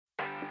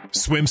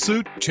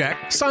Swimsuit? Check.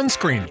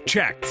 Sunscreen?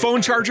 Check. Phone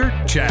charger?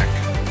 Check.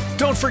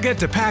 Don't forget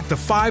to pack the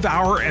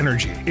 5-Hour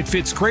Energy. It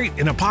fits great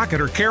in a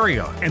pocket or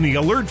carry-on, and the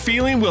alert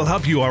feeling will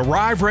help you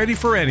arrive ready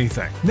for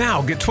anything.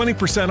 Now get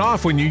 20%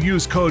 off when you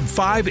use code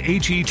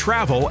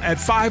 5HETRAVEL at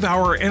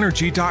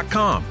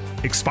 5hourenergy.com.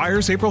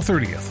 Expires April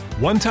 30th.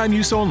 One-time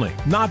use only.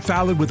 Not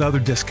valid with other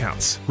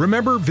discounts.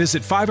 Remember,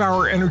 visit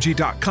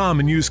 5hourenergy.com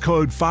and use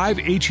code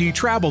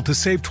 5HETRAVEL to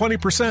save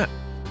 20%.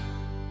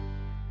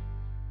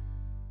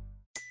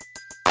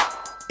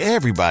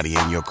 Everybody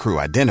in your crew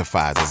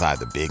identifies as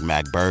either Big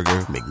Mac Burger,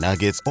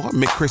 McNuggets, or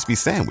McCrispy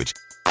Sandwich.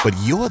 But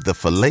you're the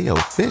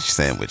Filet-O-Fish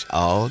Sandwich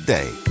all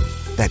day.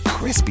 That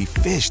crispy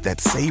fish, that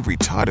savory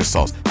tartar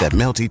sauce, that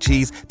melty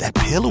cheese, that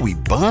pillowy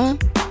bun.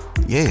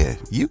 Yeah,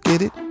 you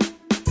get it.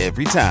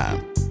 Every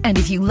time. And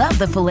if you love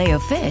the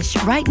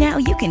Filet-O-Fish, right now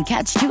you can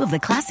catch two of the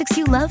classics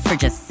you love for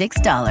just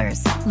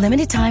 $6.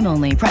 Limited time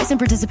only. Price and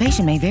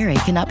participation may vary.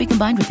 Cannot be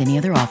combined with any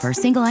other offer.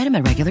 Single item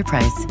at regular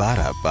price.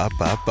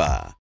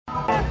 Ba-da-ba-ba-ba.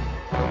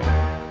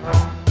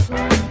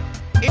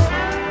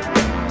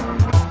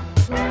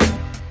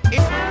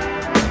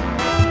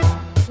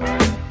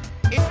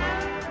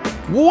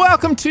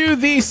 Welcome to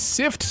the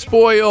Sift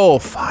Spoil,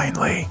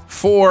 finally,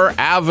 for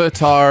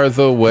Avatar: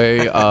 The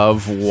Way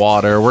of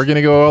Water. We're going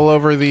to go all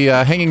over the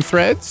hanging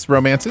threads,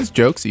 romances,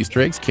 jokes,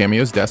 Easter eggs,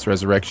 cameos, deaths,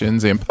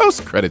 resurrections, and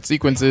post-credit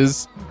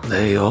sequences.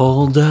 They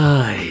all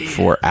die.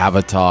 For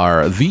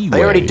Avatar: The Way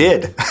They already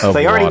did.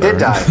 They already did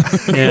die.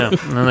 Yeah,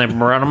 and they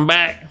brought them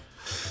back.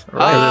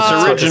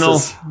 It's original.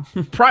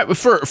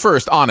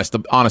 First, honest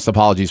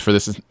apologies for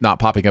this not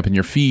popping up in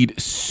your feed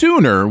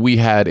sooner. We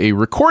had a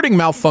recording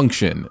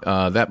malfunction.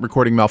 That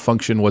recording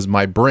malfunction was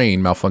my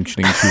brain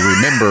malfunctioning to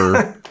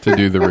remember to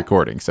do the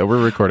recording. So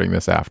we're recording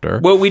this after.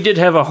 Well, we did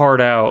have a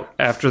hard out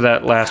after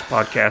that last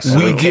podcast. So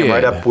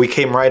We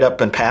came right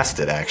up and past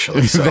it,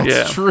 actually. So.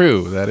 That's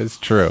true. That is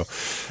true.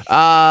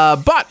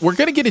 But we're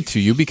going to get it to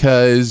you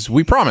because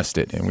we promised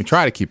it, and we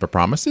try to keep our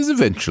promises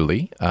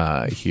eventually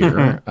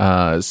here.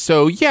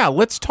 So, yeah,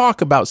 let's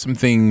talk about some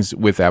things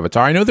with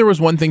Avatar. I know there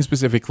was one thing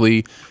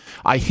specifically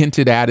I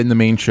hinted at in the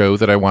main show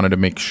that I wanted to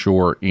make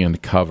sure and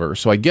cover.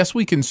 So I guess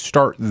we can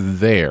start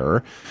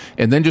there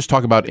and then just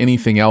talk about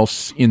anything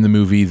else in the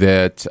movie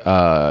that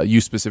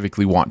you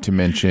specifically want to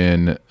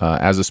mention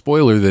as a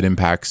spoiler that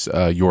impacts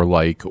your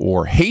like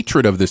or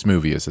hatred of this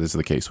movie, as is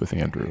the case with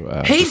Andrew.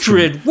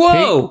 Hatred?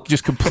 Whoa!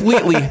 Just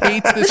completely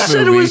hates this movie. I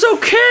said it was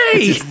okay!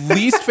 It's his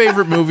least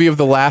favorite movie of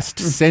the last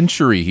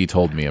century, he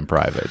told me in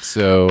private.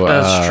 So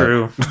that's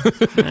true.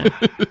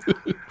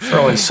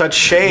 Throwing such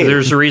shade.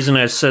 There's a reason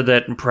I said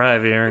that in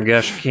private, Aaron.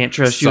 Gosh, I can't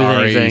trust you with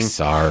anything.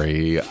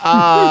 Sorry.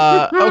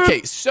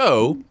 Okay,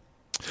 so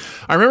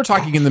I remember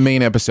talking in the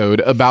main episode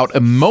about a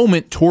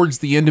moment towards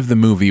the end of the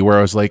movie where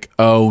I was like,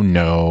 oh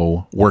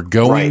no, we're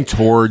going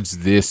towards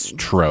this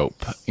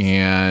trope.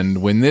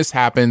 And when this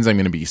happens, I'm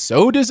going to be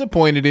so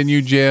disappointed in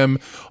you, Jim.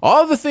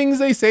 All the things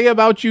they say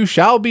about you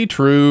shall be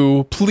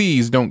true.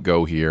 Please don't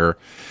go here.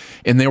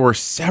 And there were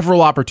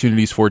several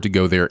opportunities for it to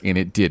go there, and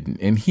it didn't.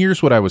 And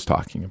here's what I was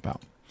talking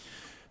about.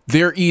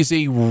 There is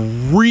a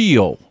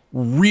real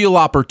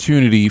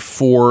opportunity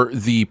for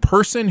the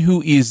person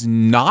who is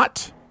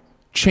not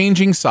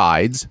changing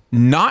sides,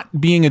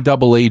 not being a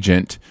double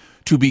agent,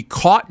 to be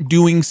caught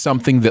doing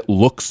something that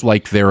looks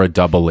like they're a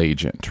double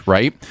agent,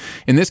 right?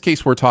 In this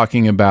case, we're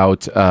talking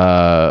about,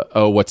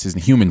 what's his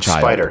human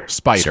child?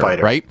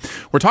 Spider, right?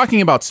 We're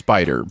talking about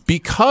Spider.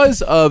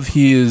 Because of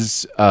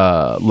his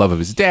love of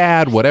his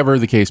dad, whatever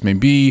the case may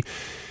be,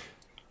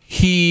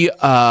 he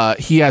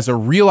has a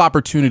real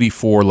opportunity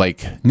for like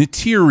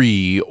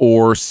Neytiri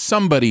or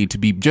somebody to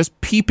be just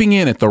peeping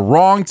in at the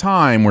wrong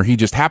time where he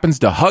just happens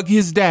to hug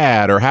his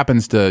dad or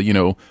happens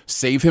to,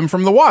 save him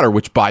from the water,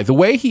 which, by the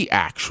way, he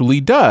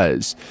actually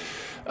does.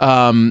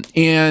 And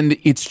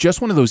it's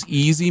just one of those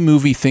easy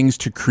movie things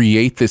to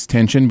create this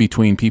tension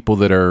between people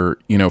that are,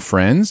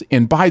 friends.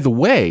 And by the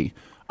way,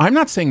 I'm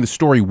not saying the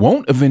story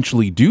won't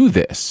eventually do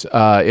this.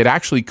 It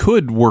actually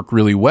could work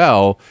really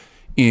well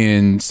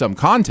in some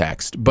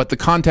context, but the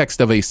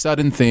context of a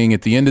sudden thing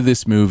at the end of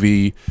this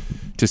movie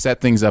to set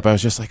things up, I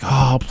was just like,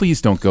 oh,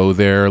 please don't go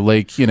there.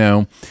 Like,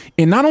 and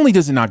not only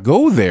does it not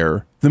go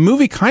there, the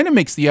movie kind of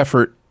makes the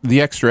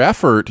extra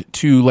effort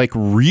to like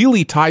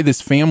really tie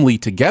this family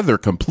together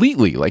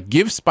completely, like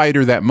give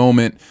Spider that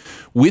moment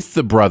with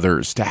the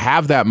brothers, to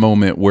have that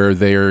moment where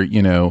they're,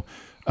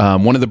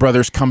 one of the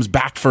brothers comes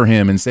back for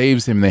him and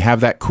saves him. They have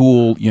that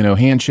cool,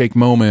 handshake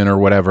moment or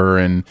whatever.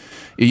 And,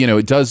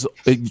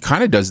 it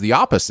kind of does the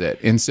opposite.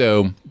 And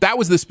so that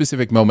was the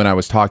specific moment I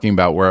was talking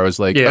about where I was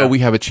like, oh, we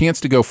have a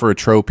chance to go for a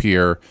trope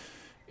here.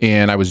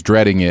 And I was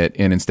dreading it.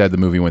 And instead the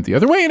movie went the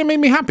other way and it made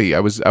me happy. I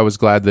was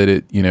glad that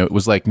it, it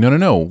was like,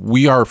 no.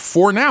 We are,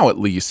 for now at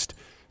least,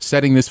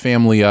 setting this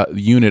family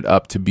unit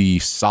up to be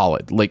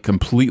solid, like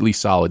completely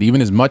solid.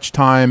 Even as much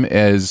time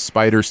as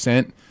Spider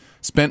spent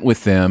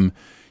with them,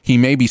 he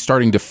may be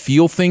starting to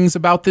feel things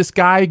about this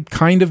guy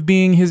kind of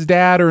being his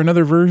dad or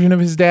another version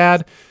of his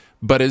dad,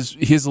 but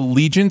his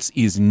allegiance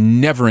is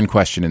never in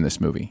question in this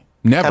movie.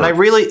 Never. And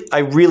I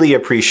really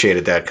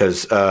appreciated that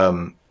because,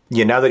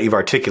 now that you've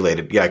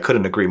articulated, I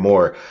couldn't agree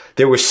more.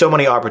 There were so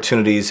many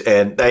opportunities,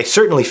 and I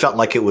certainly felt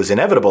like it was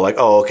inevitable. Like,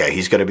 oh, okay,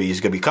 he's gonna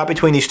be caught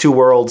between these two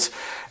worlds,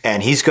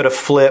 and he's gonna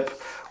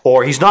flip,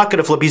 or he's not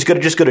gonna flip. He's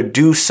just gonna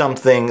do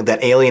something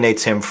that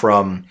alienates him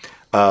from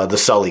the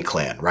Sully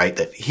clan, right?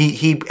 That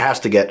he has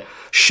to get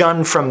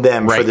shunned from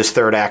them for this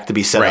third act to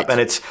be set up. And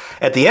it's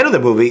at the end of the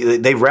movie,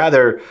 they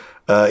rather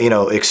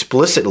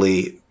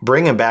explicitly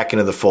bring him back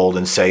into the fold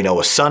and say,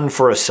 a son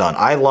for a son.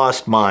 I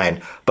lost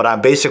mine, but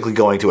I'm basically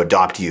going to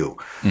adopt you.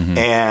 Mm-hmm.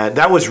 And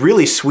that was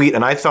really sweet,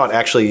 and I thought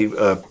actually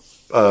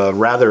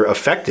rather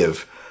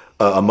effective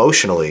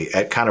emotionally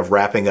at kind of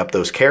wrapping up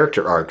those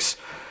character arcs,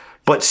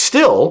 but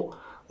still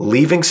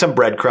leaving some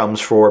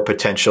breadcrumbs for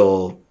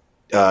potential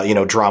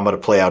drama to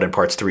play out in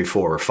parts 3,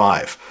 4, or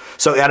 5.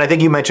 So, and I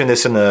think you mentioned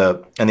this in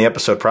the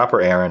episode proper,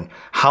 Aaron,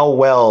 how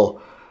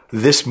well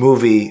this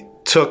movie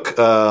took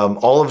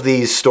all of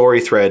these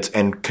story threads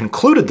and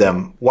concluded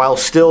them while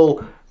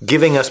still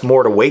giving us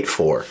more to wait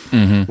for.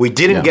 Mm-hmm. We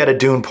didn't get a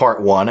Dune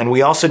Part 1, and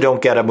we also don't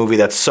get a movie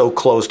that's so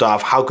closed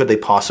off. How could they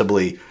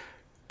possibly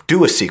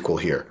do a sequel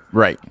here?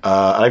 Right.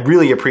 I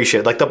really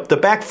appreciate it. Like the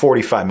back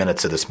 45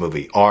 minutes of this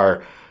movie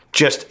are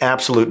just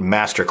absolute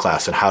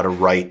masterclass in how to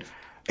write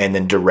and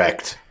then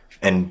direct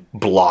and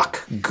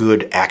block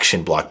good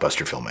action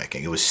blockbuster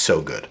filmmaking. It was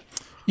so good.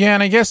 Yeah,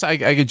 and I guess I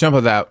could jump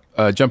off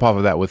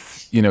of that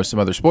with some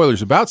other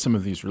spoilers about some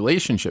of these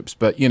relationships,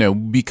 but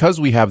because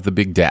we have the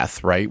big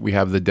death, right? We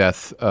have the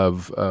death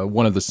of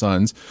one of the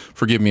sons.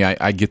 Forgive me,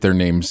 I get their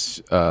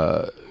names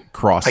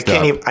crossed. I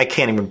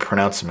can't even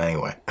pronounce them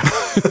anyway.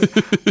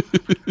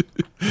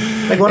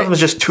 Like one of them is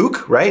just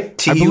Took, right?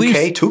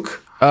 T-U-K,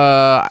 Took.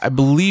 I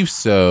believe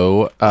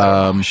so.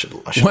 I should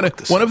look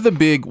this one up. of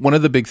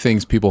the big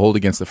things people hold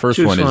against the first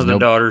Took's one is one of the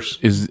daughters.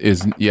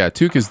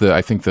 Took is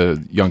I think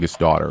the youngest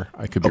daughter.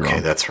 I could be wrong.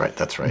 Okay, that's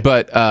right.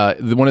 But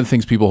one of the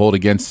things people hold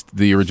against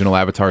the original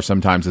Avatar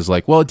sometimes is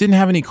like, well, it didn't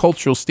have any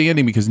cultural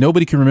standing because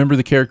nobody can remember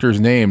the characters'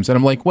 names. And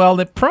I'm like, well,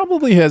 it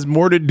probably has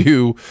more to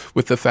do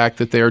with the fact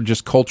that they are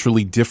just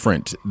culturally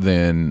different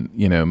than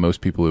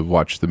most people who've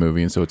watched the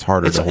movie, and so it's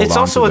harder to hold on to them. It's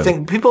also a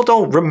thing. People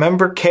don't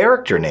remember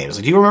character names.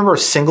 Like, do you remember a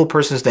single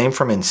person's name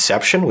from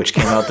Inception, which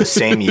came out the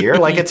same year?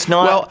 Like, it's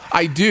not. Well,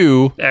 I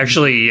do.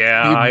 Actually,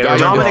 yeah.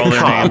 Dominic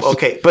Cobb.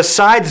 Okay,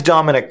 besides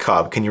Dominic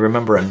Cobb, can you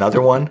remember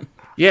another one?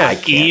 Yeah,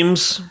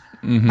 Eames.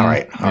 Mm-hmm. All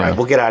right.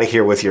 We'll get out of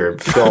here with your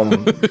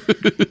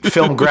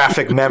film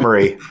graphic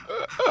memory.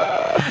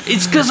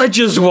 It's because I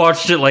just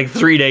watched it like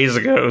 3 days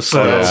ago.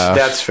 So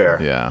that's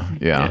fair.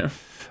 Yeah.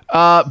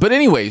 But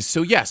anyways,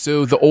 so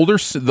the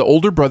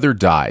older brother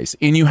dies,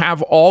 and you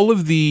have all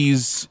of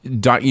these,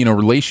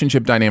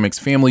 relationship dynamics,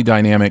 family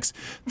dynamics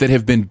that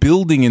have been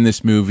building in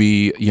this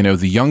movie.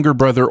 The younger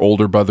brother,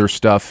 older brother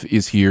stuff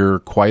is here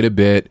quite a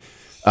bit.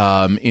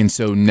 And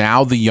so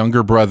now the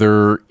younger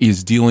brother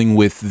is dealing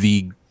with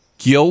the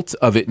guilt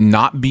of it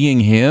not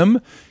being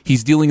him.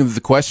 He's dealing with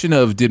the question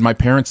of, did my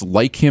parents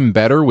like him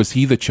better? Was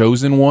he the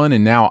chosen one?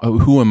 And now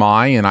who am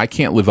I? And I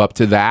can't live up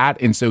to that.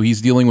 And so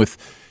he's dealing with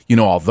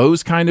all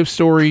those kind of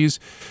stories.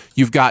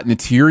 You've got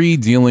Neytiri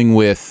dealing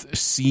with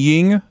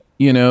seeing,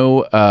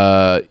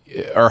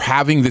 or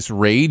having this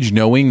rage,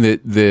 knowing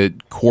that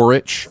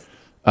Quaritch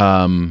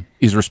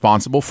is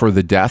responsible for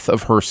the death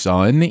of her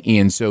son.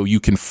 And so you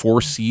can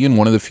foresee in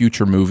one of the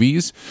future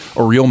movies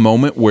a real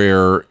moment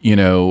where,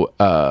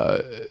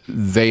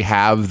 they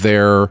have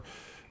their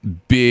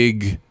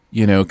big,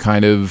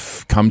 kind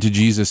of come to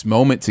Jesus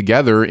moment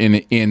together.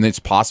 And it's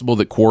possible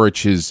that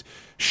Quaritch is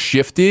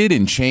shifted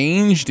and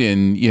changed,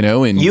 and you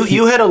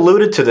had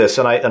alluded to this,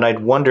 and I'd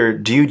wonder,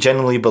 do you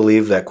genuinely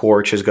believe that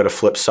Quaritch is going to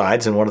flip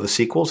sides in one of the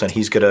sequels, and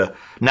he's going to,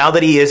 now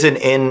that he is a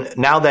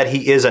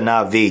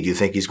Na'vi, do you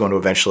think he's going to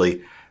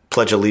eventually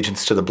pledge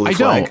allegiance to the blue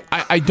flag?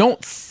 I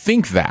don't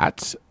think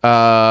that.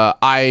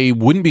 I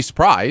wouldn't be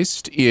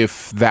surprised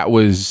if that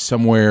was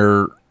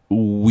somewhere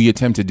we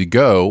attempted to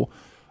go.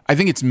 I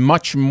think it's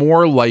much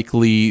more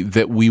likely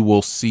that we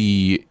will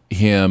see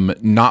him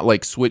not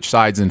like switch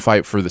sides and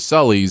fight for the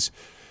Sullys,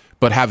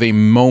 but have a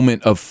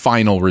moment of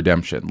final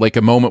redemption, like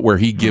a moment where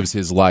he gives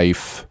his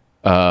life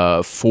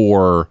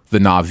for the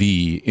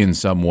Na'vi in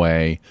some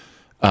way.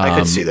 I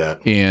could see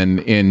that,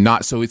 and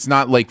not so it's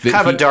not like that.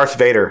 Kind of a Darth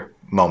Vader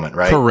moment,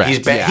 right? Correct. He's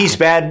bad. Yeah. He's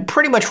bad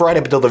pretty much right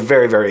up until the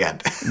very, very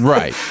end.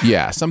 Right.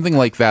 Yeah. Something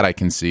like that I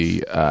can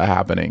see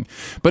happening.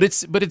 But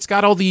it's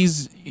got all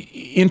these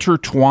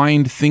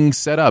intertwined things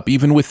set up,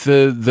 even with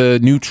the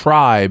new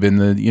tribe and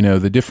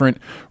the different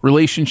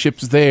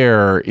relationships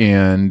there.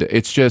 And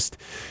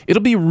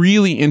it'll be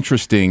really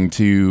interesting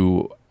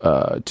to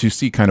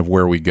see kind of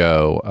where we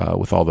go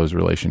with all those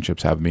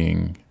relationships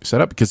being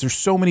set up, because there's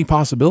so many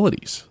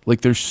possibilities.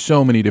 Like, there's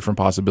so many different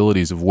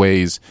possibilities of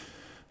ways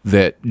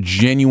that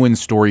genuine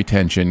story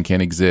tension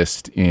can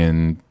exist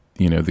in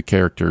the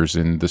characters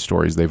and the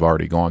stories they've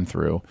already gone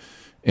through.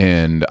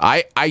 And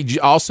I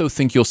also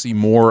think you'll see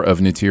more of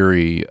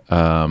Neytiri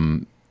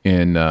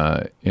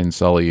in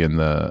Sully and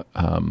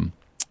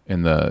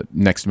in the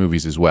next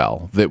movies as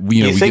well. That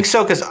you think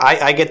so? Because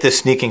I get this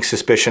sneaking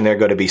suspicion they're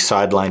going to be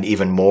sidelined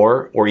even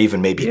more, or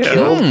even maybe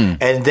killed,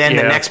 and then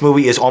the next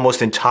movie is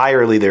almost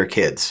entirely their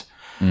kids.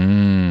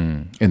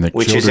 And the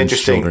which is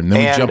interesting. Children.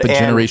 Then we jump a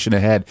generation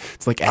ahead.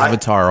 It's like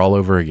Avatar all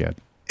over again.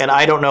 And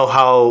I don't know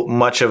how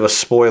much of a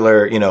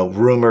spoiler,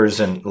 rumors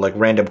and like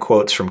random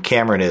quotes from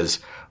Cameron is,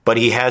 but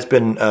he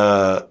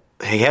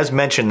has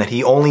mentioned that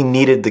he only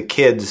needed the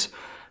kids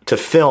to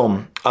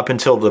film up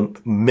until the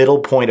middle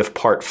point of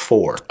part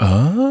 4,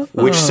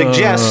 which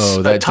suggests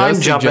a time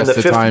jump in the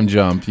fifth. Time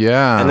jump,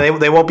 yeah.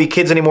 And they won't be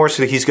kids anymore,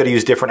 so he's going to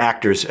use different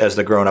actors as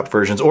the grown-up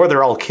versions, or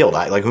they're all killed.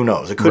 Who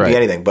knows? It could be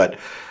anything, but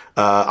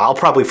I'll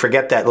probably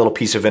forget that little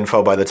piece of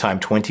info by the time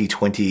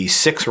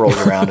 2026 rolls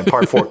around and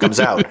part 4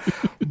 comes out.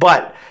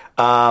 But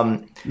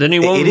then he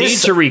won't need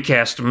to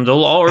recast them;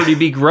 they'll already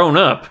be grown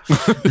up.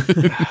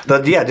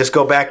 Just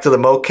go back to the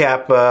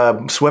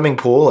mocap swimming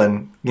pool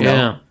and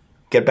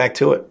get back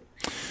to it.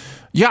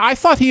 Yeah, I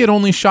thought he had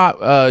only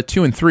shot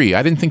 2 and 3.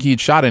 I didn't think he had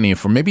shot any of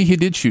 4. Maybe he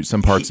did shoot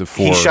some parts of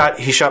 4.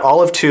 He shot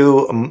all of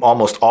 2,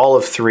 almost all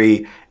of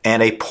 3,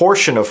 and a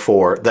portion of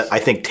 4 that I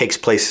think takes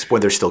place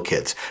when they're still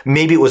kids.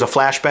 Maybe it was a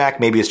flashback.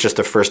 Maybe it's just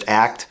the first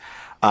act.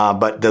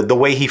 But the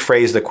way he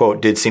phrased the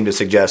quote did seem to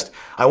suggest,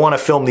 I want to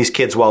film these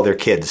kids while they're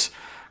kids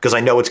because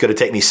I know it's going to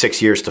take me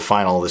 6 years to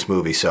final this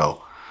movie.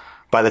 So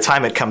by the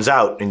time it comes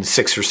out in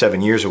 6 or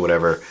 7 years or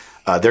whatever,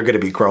 they're going to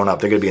be grown up.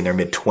 They're going to be in their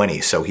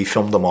mid-20s. So he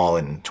filmed them all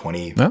in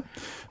 2018.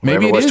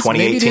 Maybe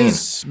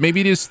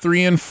it is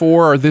 3 and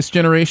 4 are this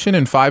generation,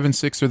 and 5 and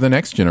 6 are the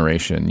next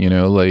generation.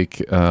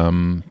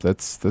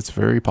 That's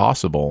very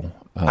possible.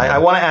 I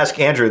want to ask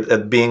Andrew,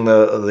 being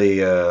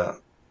the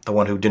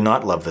one who did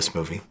not love this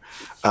movie,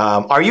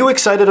 are you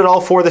excited at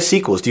all for the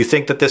sequels? Do you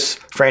think that this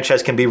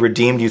franchise can be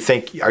redeemed?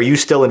 Are you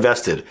still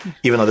invested,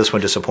 even though this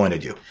one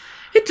disappointed you?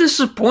 It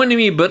disappointed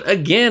me, but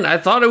again, I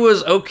thought it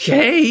was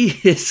okay.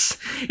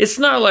 It's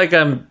not like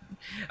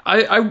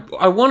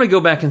I want to go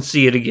back and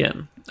see it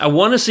again. I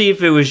want to see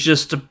if it was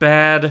just a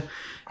bad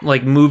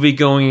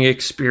movie-going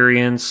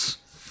experience.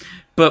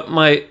 But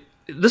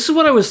this is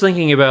what I was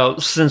thinking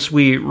about since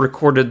we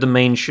recorded the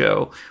main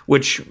show,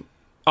 which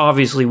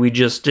obviously we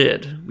just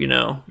did,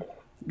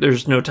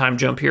 There's no time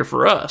jump here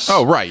for us.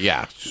 Oh, right,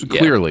 yeah.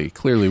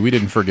 Clearly, we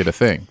didn't forget a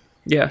thing.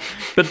 Yeah,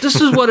 but this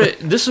is what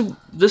this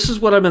is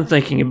what I've been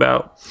thinking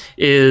about.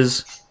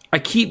 Is I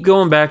keep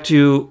going back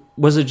to,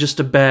 was it just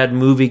a bad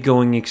movie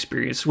going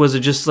experience? Was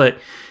it just that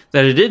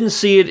I didn't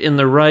see it in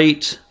the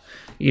right,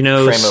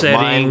 frame setting? Of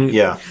mind?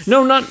 Yeah.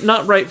 No,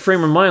 not right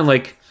frame of mind.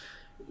 Like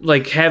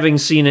having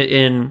seen it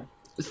in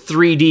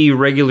 3D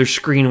regular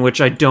screen,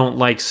 which I don't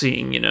like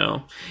seeing.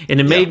 And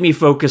it made me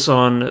focus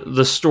on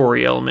the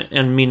story element,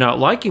 and me not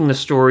liking the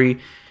story.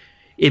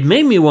 It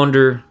made me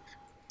wonder,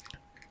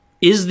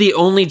 is the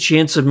only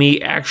chance of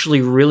me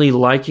actually really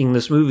liking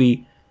this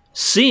movie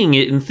seeing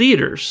it in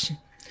theaters?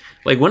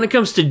 Like when it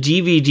comes to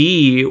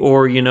DVD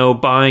or,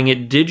 buying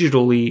it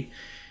digitally,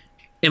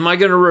 am I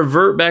going to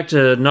revert back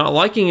to not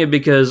liking it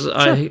because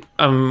I'm focusing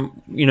on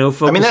the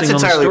story? That's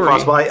entirely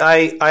possible.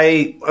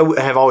 I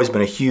have always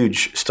been a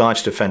huge,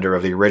 staunch defender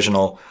of the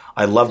original.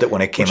 I loved it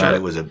when it came out.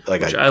 It was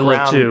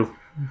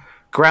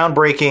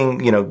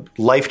groundbreaking,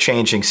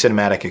 life-changing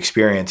cinematic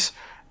experience.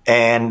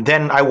 And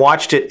then I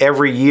watched it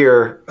every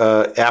year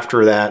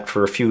after that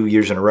for a few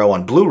years in a row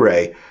on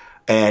Blu-ray.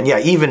 And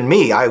even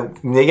me,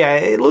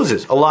 it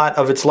loses a lot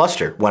of its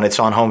luster when it's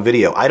on home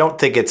video. I don't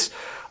think it's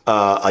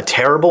a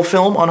terrible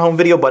film on home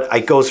video, but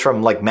it goes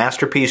from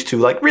masterpiece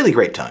to really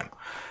great time.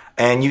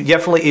 And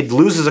it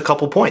loses a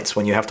couple points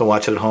when you have to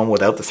watch it at home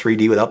without the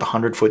 3D, without the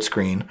 100-foot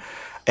screen.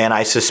 And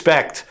I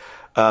suspect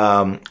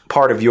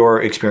part of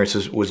your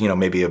experiences was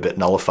maybe a bit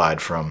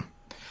nullified from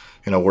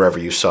wherever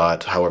you saw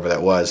it, however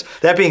that was.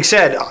 That being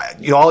said,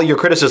 all your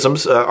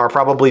criticisms are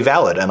probably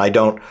valid, and I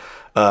don't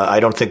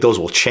think those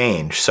will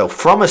change. So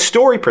from a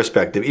story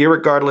perspective,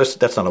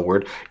 irrespective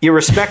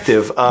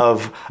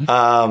of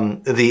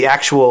the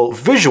actual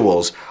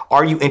visuals,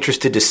 are you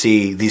interested to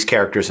see these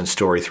characters and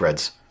story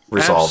threads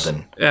resolved?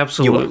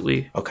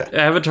 Absolutely. Okay.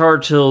 Avatar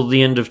till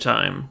the end of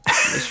time,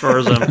 as far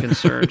as I'm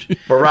concerned.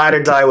 We're ride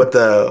or die with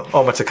the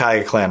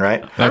Omatsukai clan,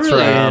 right? That's I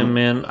really right. am,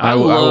 man. I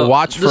will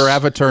watch for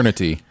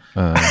Avaternity.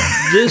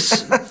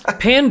 This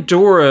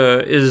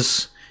Pandora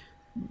is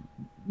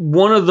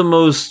one of the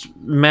most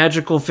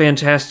magical,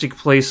 fantastic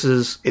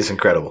places. It's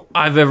incredible.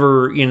 I've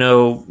ever,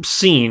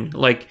 seen.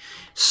 Like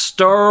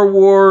Star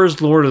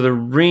Wars, Lord of the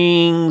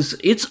Rings.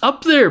 It's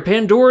up there.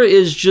 Pandora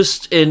is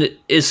just an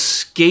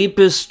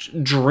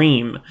escapist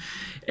dream.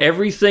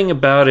 Everything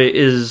about it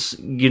is,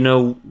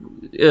 the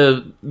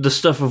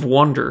stuff of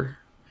wonder.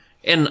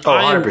 And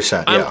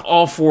 100%. I'm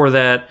all for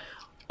that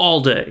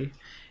all day.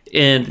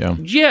 And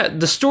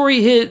the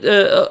story hit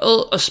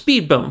a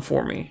speed bump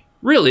for me.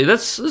 Really,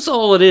 that's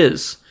all it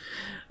is.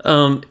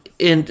 Just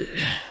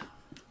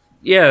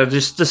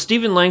the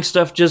Stephen Lang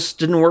stuff just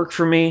didn't work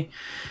for me.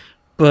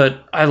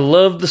 But I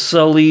love the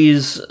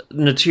Sullys.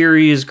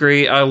 Neytiri is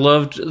great. I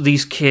loved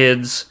these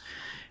kids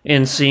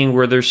and seeing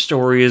where their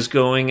story is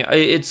going.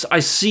 I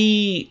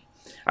see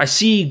I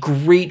see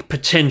great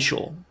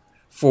potential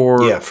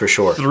for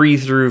sure 3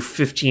 through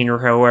 15 or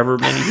however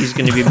many he's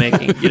going to be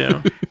making.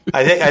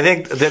 I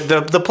think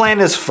the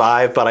plan is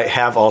 5, but I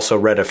have also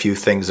read a few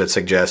things that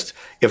suggest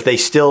if they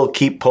still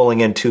keep pulling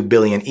in $2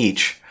 billion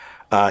each,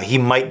 he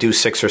might do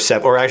 6 or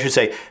 7, or I should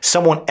say,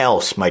 someone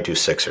else might do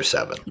 6 or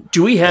 7.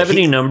 Do we have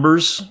any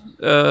numbers?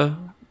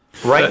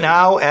 Right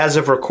now, as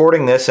of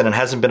recording this, and it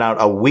hasn't been out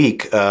a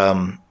week,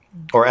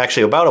 or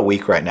actually about a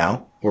week right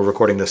now. We're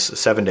recording this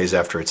 7 days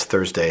after its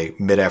Thursday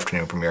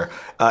mid-afternoon premiere.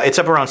 It's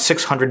up around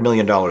 $600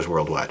 million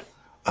worldwide,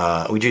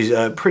 which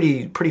is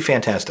pretty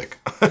fantastic.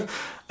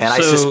 And I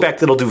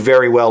suspect it'll do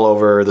very well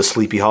over the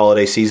sleepy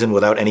holiday season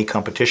without any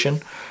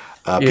competition.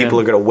 People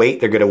are going to wait.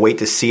 They're going to wait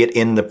to see it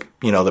in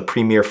the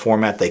premiere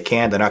format they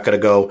can. They're not going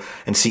to go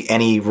and see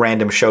any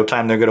random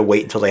showtime. They're going to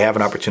wait until they have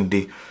an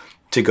opportunity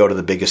to go to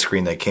the biggest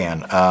screen they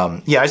can.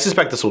 I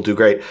suspect this will do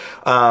great.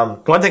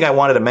 One thing I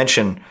wanted to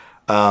mention,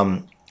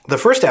 the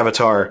first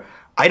Avatar,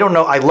 I don't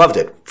know. I loved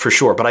it for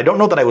sure, but I don't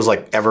know that I was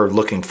like ever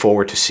looking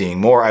forward to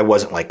seeing more. I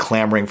wasn't like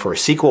clamoring for a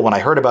sequel. When I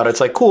heard about it,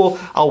 it's like, cool,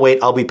 I'll wait,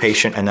 I'll be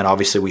patient. And then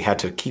obviously we had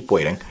to keep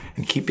waiting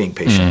and keep being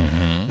patient.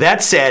 Mm-hmm.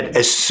 That said,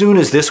 as soon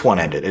as this one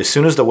ended, as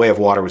soon as The Way of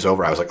Water was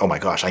over, I was like, oh my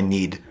gosh, I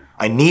need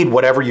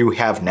whatever you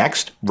have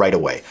next right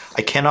away.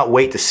 I cannot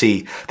wait to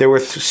see. There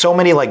were so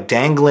many like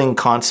dangling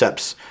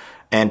concepts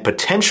and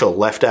potential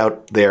left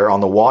out there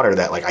on the water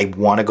that like I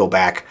want to go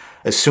back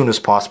as soon as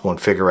possible and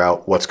figure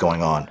out what's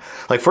going on.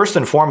 Like, first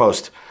and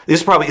foremost, this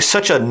is probably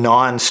such a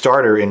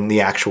non-starter in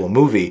the actual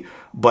movie,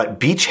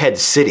 but Beachhead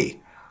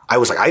City, I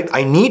was like,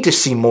 I need to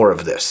see more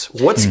of this.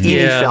 What's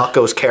Edie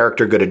Falco's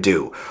character going to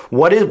do?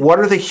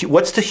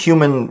 What's the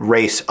human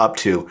race up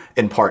to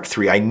in part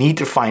 3? I need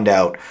to find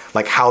out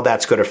like how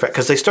that's going to affect,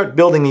 because they start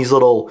building these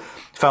little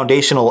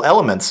foundational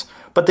elements,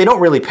 but they don't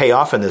really pay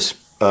off in this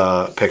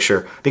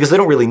picture because they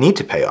don't really need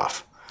to pay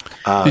off.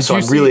 So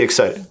I'm really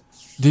excited.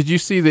 Did you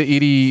see the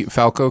Edie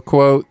Falco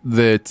quote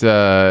that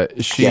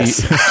she?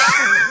 Yes.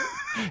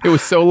 It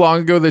was so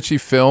long ago that she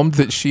filmed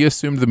that she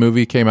assumed the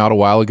movie came out a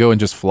while ago and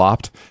just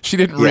flopped. She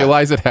didn't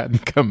realize it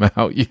hadn't come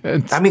out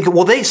yet. I mean,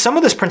 well, some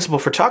of this principal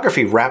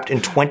photography wrapped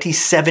in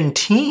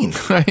 2017.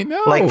 I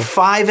know, like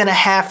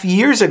 5.5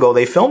 years ago,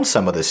 they filmed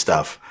some of this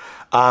stuff.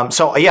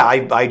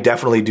 I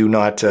definitely do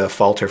not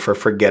falter for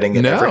forgetting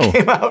it ever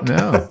came out.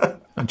 No.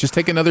 Just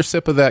take another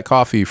sip of that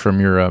coffee from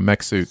your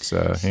mech suit's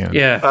hand.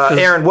 Yeah,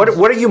 Aaron, what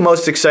are you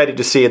most excited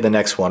to see in the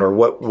next one, or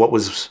what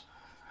was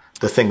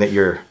the thing that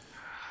you're?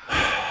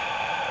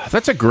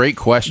 That's a great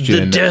question.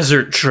 The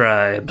Desert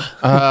Tribe.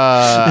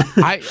 I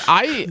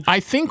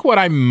think what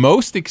I'm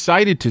most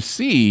excited to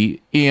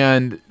see,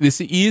 and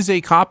this is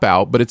a cop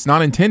out, but it's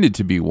not intended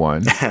to be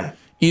one.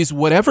 Is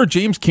whatever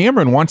James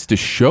Cameron wants to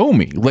show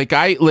me.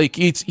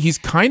 He's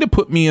kind of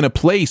put me in a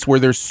place where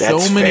there's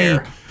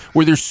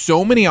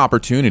so many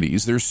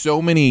opportunities. There's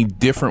so many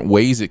different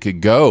ways it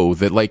could go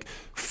that, like,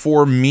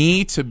 for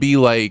me to be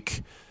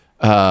like,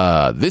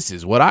 this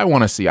is what I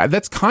want to see.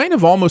 That's kind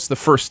of almost the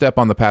first step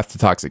on the path to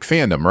toxic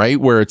fandom, right?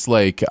 Where it's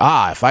like,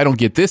 if I don't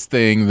get this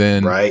thing,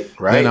 then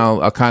then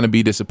I'll kind of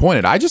be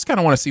disappointed. I just kind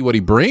of want to see what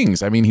he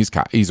brings. I mean,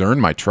 he's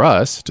earned my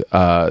trust.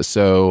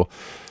 So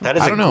that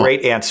is a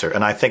great answer,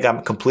 and I think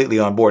I'm completely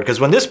on board, because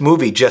when this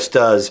movie just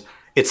does.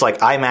 It's like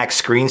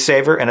IMAX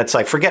screensaver, and it's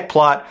like, forget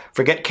plot,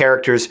 forget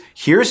characters.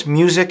 Here's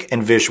music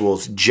and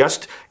visuals.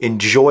 Just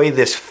enjoy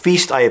this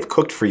feast I have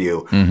cooked for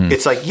you. Mm-hmm.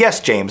 It's like,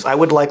 yes, James, I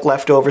would like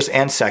leftovers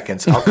and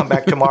seconds. I'll come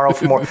back tomorrow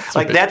for more.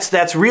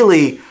 That's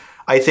really,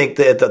 I think,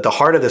 the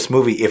heart of this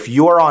movie. If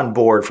you are on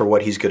board for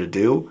what he's going to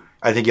do,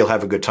 I think you'll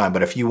have a good time.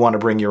 But if you want to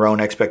bring your own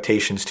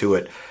expectations to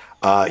it,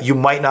 you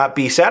might not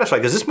be satisfied,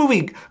 because this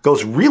movie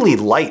goes really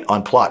light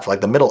on plot for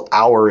like the middle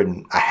hour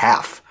and a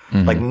half.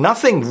 Mm-hmm. Like,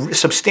 nothing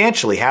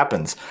substantially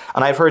happens.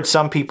 And I've heard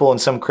some people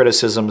and some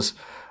criticisms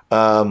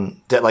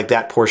that like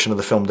that portion of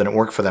the film didn't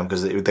work for them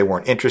because they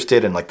weren't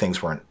interested, and like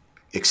things weren't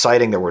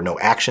exciting. There were no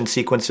action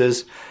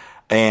sequences.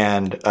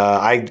 And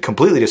I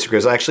completely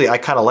disagree. Actually, I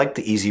kind of like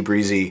the easy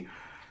breezy,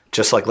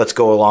 just like, let's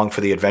go along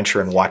for the adventure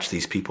and watch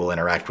these people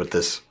interact with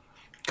this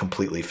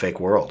completely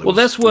fake world.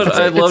 That's what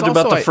I loved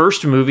about the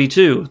first movie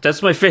too.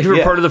 That's my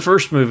favorite part of the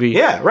first movie.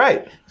 Yeah,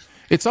 right.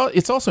 It's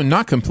also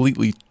not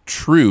completely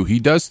true. He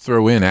does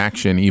throw in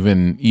action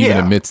even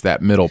amidst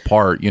that middle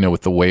part,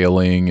 with the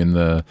wailing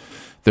and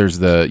there's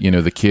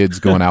the kids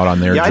going out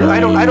on their journey.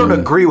 I don't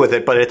agree with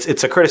it, but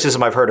it's a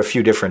criticism I've heard a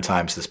few different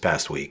times this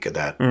past week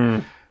that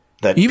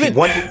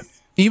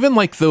even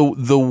like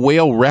the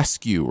whale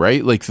rescue,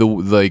 right? Like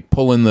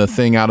pulling the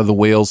thing out of the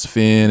whale's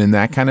fin and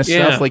that kind of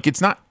stuff. Like,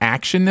 it's not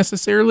action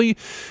necessarily,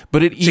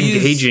 but it's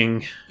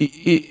engaging.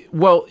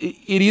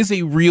 It is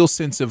a real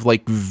sense of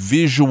like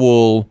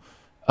visual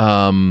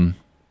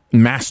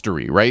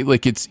mastery, right?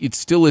 Like, it's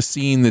still a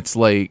scene that's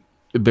like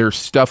there's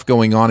stuff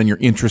going on and you're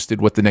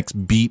interested what the next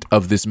beat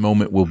of this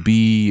moment will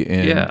be.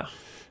 And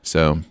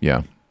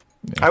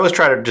I was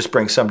trying to just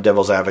bring some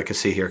devil's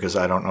advocacy here, because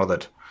I don't know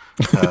that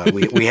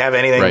we have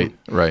anything.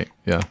 Right.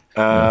 Yeah.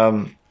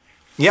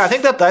 I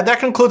think that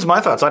concludes my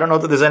thoughts. I don't know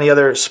that there's any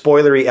other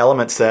spoilery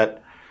elements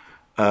that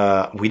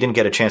we didn't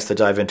get a chance to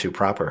dive into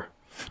proper.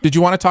 Did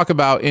you want to talk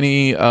about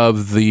any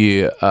of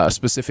the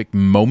specific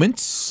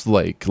moments,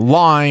 like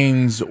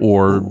lines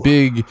or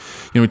big?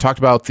 We talked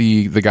about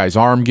the guy's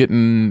arm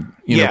getting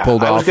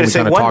pulled off. I was going to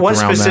say one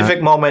specific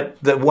that. moment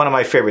that one of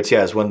my favorites.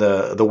 Yeah, is when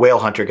the whale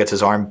hunter gets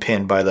his arm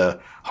pinned by the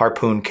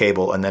harpoon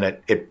cable, and then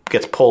it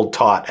gets pulled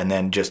taut, and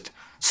then just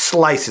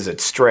slices it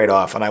straight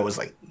off. And I was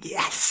like,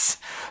 yes.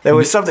 There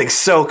was something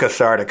so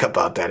cathartic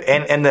about that,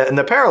 and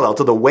the parallel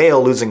to the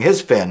whale losing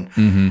his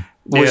fin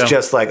was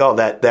just like, oh,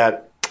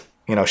 that.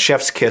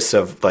 Chef's kiss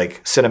of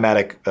like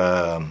cinematic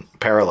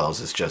parallels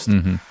is just.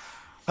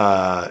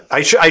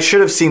 I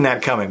should have seen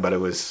that coming, but it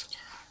was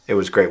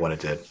great when it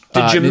did.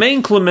 Did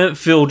Jermaine Clement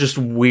feel just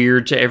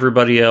weird to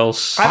everybody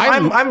else?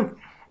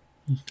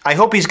 I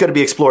hope he's going to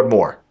be explored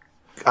more.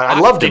 I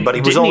loved him, but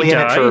he was only in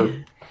it for.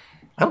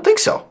 I don't think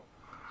so.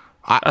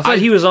 I thought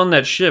he was on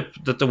that ship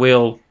that the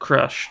whale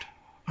crushed.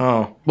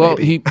 Oh, well,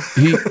 he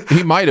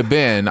might have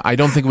been. I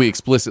don't think we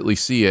explicitly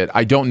see it.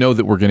 I don't know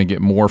that we're going to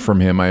get more from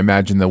him. I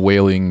imagine the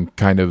whaling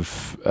kind of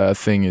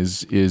thing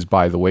is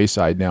by the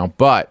wayside now.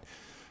 But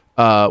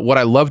what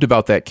I loved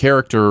about that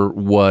character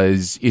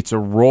was it's a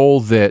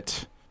role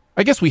that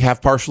I guess we have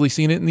partially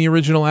seen it in the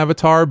original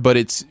Avatar, but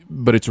it's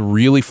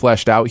really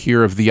fleshed out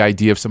here of the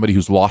idea of somebody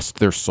who's lost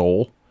their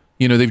soul.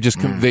 They've just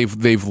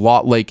they've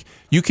lost, like,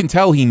 you can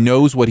tell he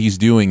knows what he's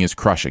doing is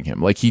crushing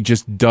him. Like, he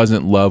just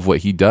doesn't love what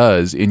he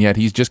does, and yet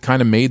he's just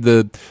kind of made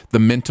the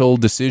mental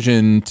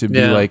decision to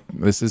be like,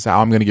 this is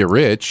how I'm going to get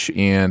rich,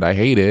 and I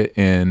hate it,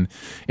 and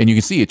you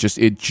can see it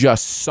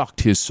just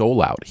sucked his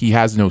soul out. He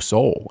has no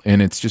soul,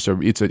 and it's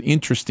an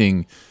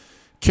interesting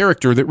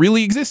character that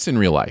really exists in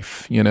real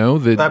life.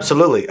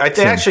 Absolutely. It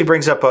actually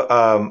brings up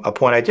a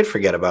point I did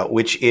forget about,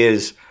 which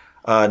is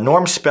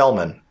Norm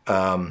Spellman.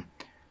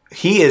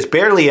 He is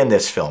barely in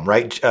this film,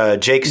 right?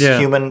 Jake's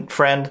human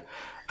friend,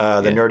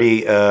 the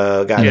nerdy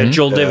guy. Yeah,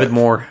 Joel David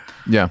Moore.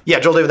 Yeah,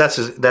 Joel David. That's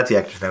the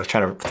actor's name. I was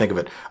trying to think of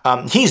it.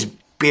 He's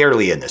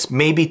barely in this.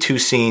 Maybe 2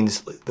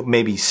 scenes,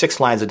 maybe 6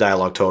 lines of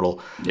dialogue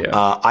total.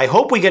 Yeah. I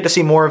hope we get to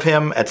see more of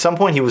him at some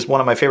point. He was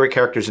one of my favorite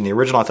characters in the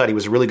original. I thought he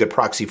was a really good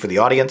proxy for the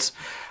audience.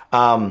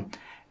 And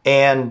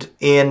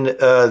in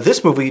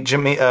this movie,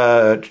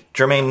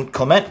 Jermaine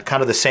Clement,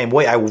 kind of the same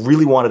way. I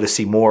really wanted to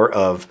see more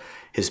of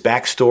his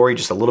backstory,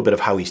 just a little bit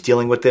of how he's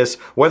dealing with this,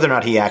 whether or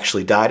not he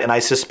actually died. And I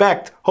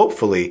suspect,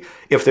 hopefully,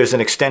 if there's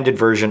an extended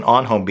version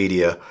on home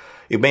media,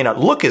 it may not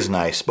look as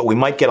nice, but we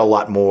might get a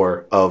lot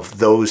more of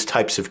those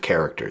types of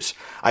characters.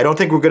 I don't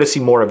think we're going to see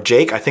more of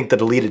Jake. I think the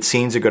deleted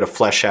scenes are going to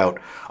flesh out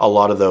a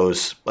lot of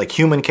those like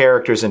human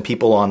characters and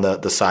people on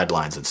the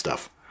sidelines and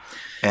stuff.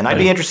 And I'd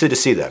be interested to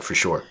see that for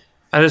sure.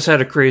 I just had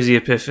a crazy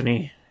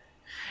epiphany.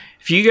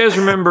 If you guys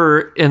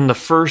remember in the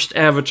first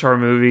Avatar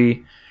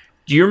movie,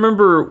 do you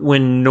remember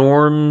when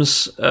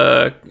Norm's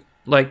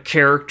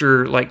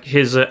character, like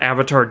his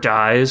avatar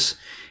dies,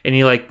 and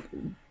he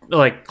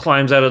like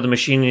climbs out of the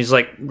machine and he's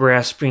like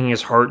grasping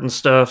his heart and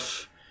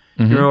stuff?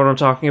 You know what I'm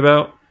talking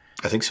about?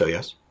 I think so,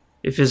 yes.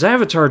 If his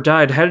avatar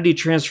died, how did he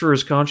transfer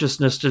his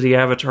consciousness to the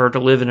avatar to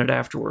live in it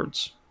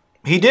afterwards?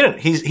 He didn't.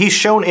 He's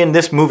shown in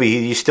this movie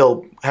he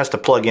still has to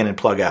plug in and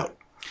plug out.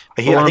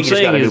 I think he's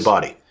got a new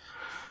body.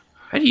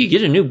 How do you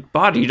get a new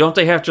body? Don't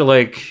they have to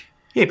like...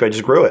 Yeah, but I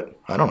just grew it.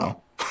 I don't know.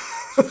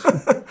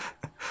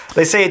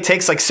 They say it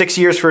takes like 6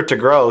 years for it to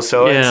grow,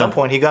 so at some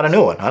point he got a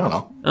new one. I don't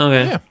know.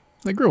 Okay. Yeah,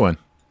 they grew one.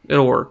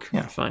 It'll work.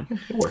 Yeah, fine.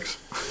 It works.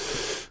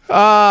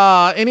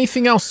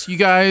 Anything else you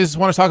guys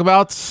want to talk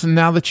about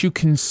now that you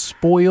can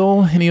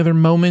spoil? Any other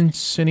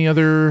moments? Any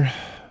other...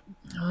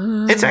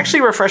 It's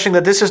actually refreshing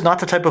that this is not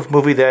the type of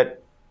movie that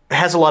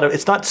has a lot of...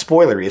 It's not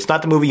spoilery. It's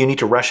not the movie you need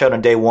to rush out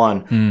on day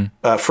one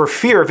for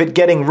fear of it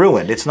getting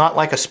ruined. It's not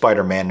like a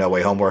Spider-Man No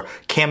Way Home where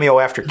cameo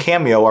after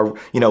cameo are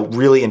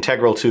really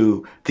integral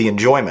to the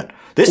enjoyment.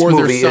 This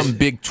movie there's some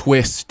big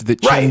twist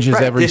that changes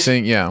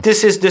everything.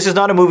 This is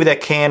not a movie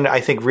that can, I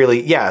think,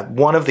 really... Yeah,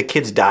 one of the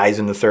kids dies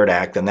in the third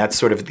act, and that's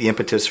sort of the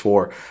impetus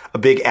for a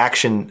big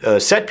action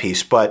set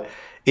piece. But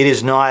it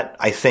is not,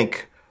 I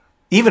think...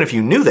 Even if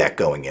you knew that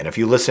going in, if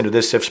you listened to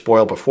this if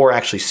spoiled before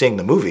actually seeing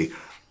the movie,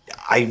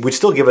 I would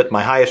still give it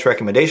my highest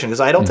recommendation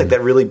because I don't think that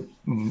really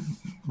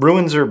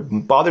ruins or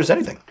bothers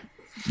anything.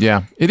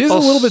 Yeah, it is a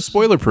little bit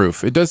spoiler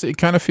proof. It does. It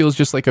kind of feels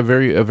just like a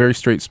very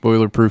straight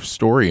spoiler proof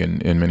story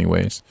in many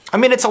ways. I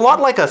mean, it's a lot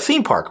like a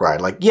theme park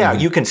ride. Like,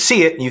 you can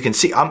see it. You can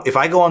see if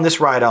I go on this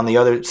ride on the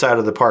other side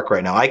of the park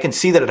right now, I can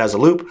see that it has a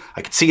loop.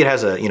 I can see it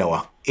has a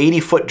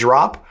 80-foot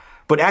drop.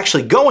 But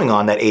actually going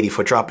on that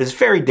 80-foot drop is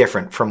very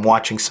different from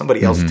watching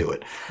somebody else do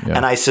it. Yeah.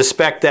 And I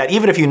suspect that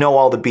even if you know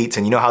all the beats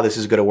and you know how this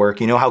is going to work,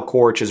 you know how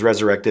Quaritch is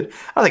resurrected,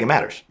 I don't think it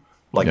matters,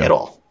 at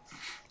all.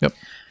 Yep.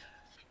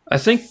 I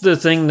think the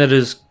thing that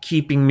is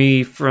keeping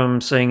me from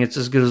saying it's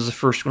as good as the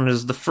first one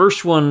is the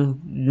first one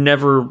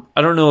never...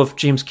 I don't know if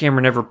James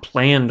Cameron ever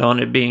planned on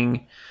it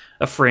being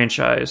a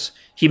franchise.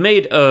 He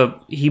made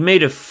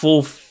a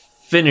full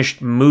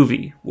finished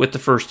movie with the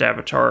first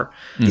Avatar.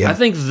 Yeah. I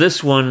think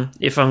this one,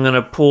 if I'm going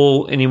to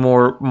pull any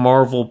more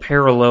Marvel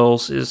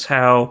parallels, is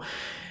how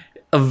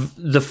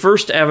the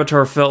first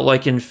Avatar felt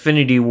like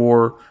Infinity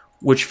War,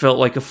 which felt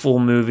like a full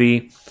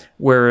movie,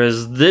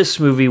 whereas this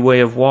movie, Way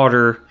of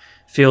Water,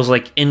 feels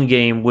like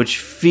Endgame, which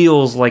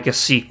feels like a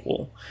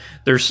sequel.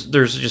 There's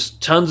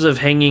just tons of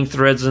hanging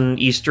threads and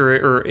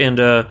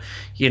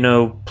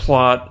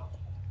plot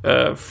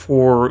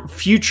for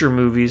future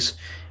movies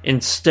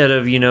instead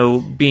of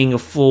being a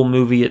full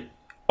movie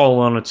all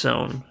on its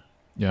own.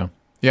 Yeah,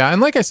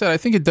 and like I said, I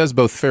think it does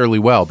both fairly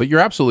well. But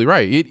you're absolutely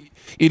right.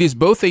 It is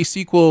both a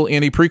sequel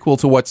and a prequel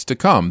to what's to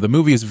come. The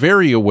movie is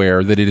very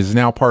aware that it is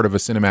now part of a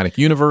cinematic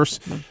universe,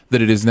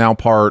 that it is now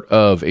part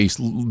of a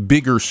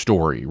bigger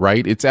story,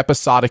 right? It's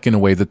episodic in a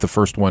way that the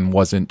first one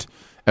wasn't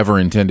ever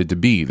intended to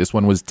be. This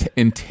one was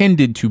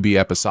intended to be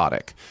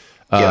episodic.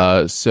 And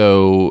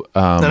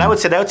I would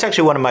say that's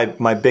actually one of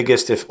my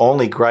biggest, if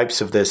only,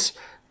 gripes of this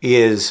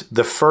is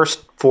the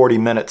first 40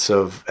 minutes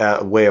of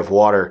Way of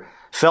Water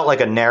felt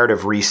like a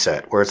narrative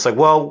reset, where it's like,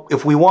 well,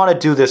 if we want to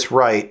do this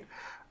right,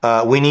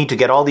 we need to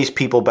get all these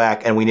people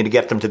back and we need to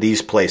get them to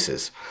these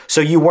places.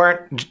 So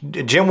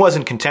Jim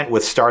wasn't content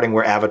with starting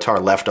where Avatar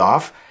left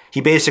off.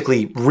 He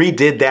basically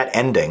redid that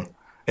ending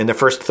in the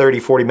first 30,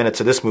 40 minutes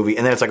of this movie.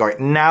 And then it's like, all right,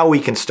 now we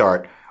can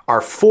start our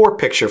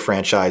 4-picture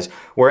franchise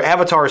where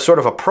Avatar is sort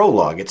of a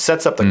prologue. It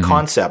sets up the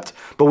concept,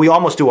 but we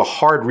almost do a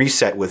hard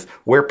reset with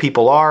where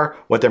people are,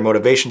 what their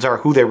motivations are,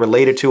 who they're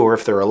related to, or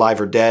if they're alive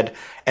or dead,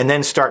 and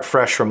then start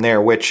fresh from there,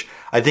 which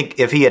I think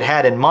if he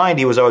had in mind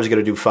he was always going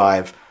to do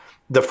 5,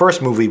 the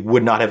first movie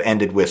would not have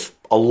ended with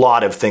a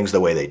lot of things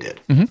the way they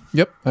did. Mm-hmm.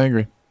 Yep, I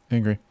agree.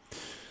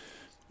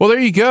 Well, there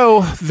you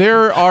go.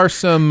 There are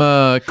some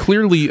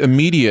clearly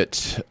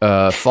immediate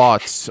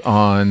thoughts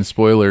on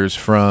spoilers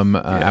from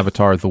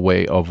Avatar: The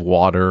Way of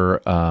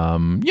Water.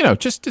 I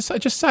just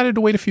decided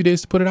to wait a few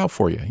days to put it out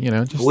for you.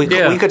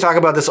 We could talk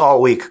about this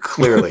all week.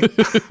 Clearly,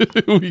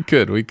 we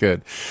could.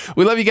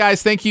 We love you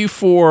guys. Thank you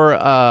for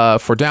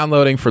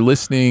downloading, for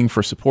listening,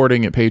 for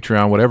supporting at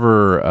Patreon,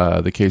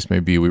 whatever the case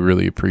may be. We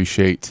really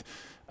appreciate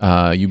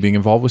you being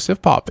involved with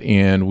SIFPOP,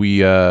 and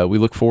we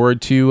look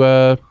forward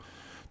to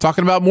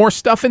talking about more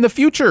stuff in the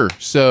future.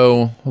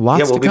 So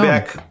lots to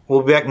come.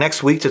 We'll be back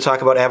next week to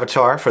talk about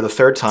Avatar for the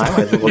 3rd time.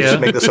 I think we'll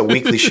just make this a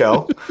weekly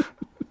show.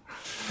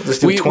 We'll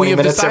just do 20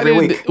 minutes every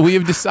week. We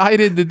have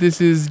decided that this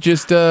is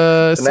just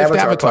Sift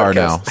Avatar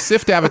now.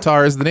 Sift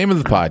Avatar is the name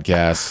of the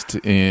podcast,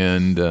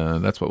 and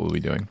that's what we'll be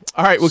doing.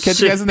 All right, we'll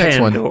catch you guys in the next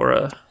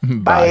Pandora.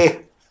 one.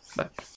 Bye. Bye.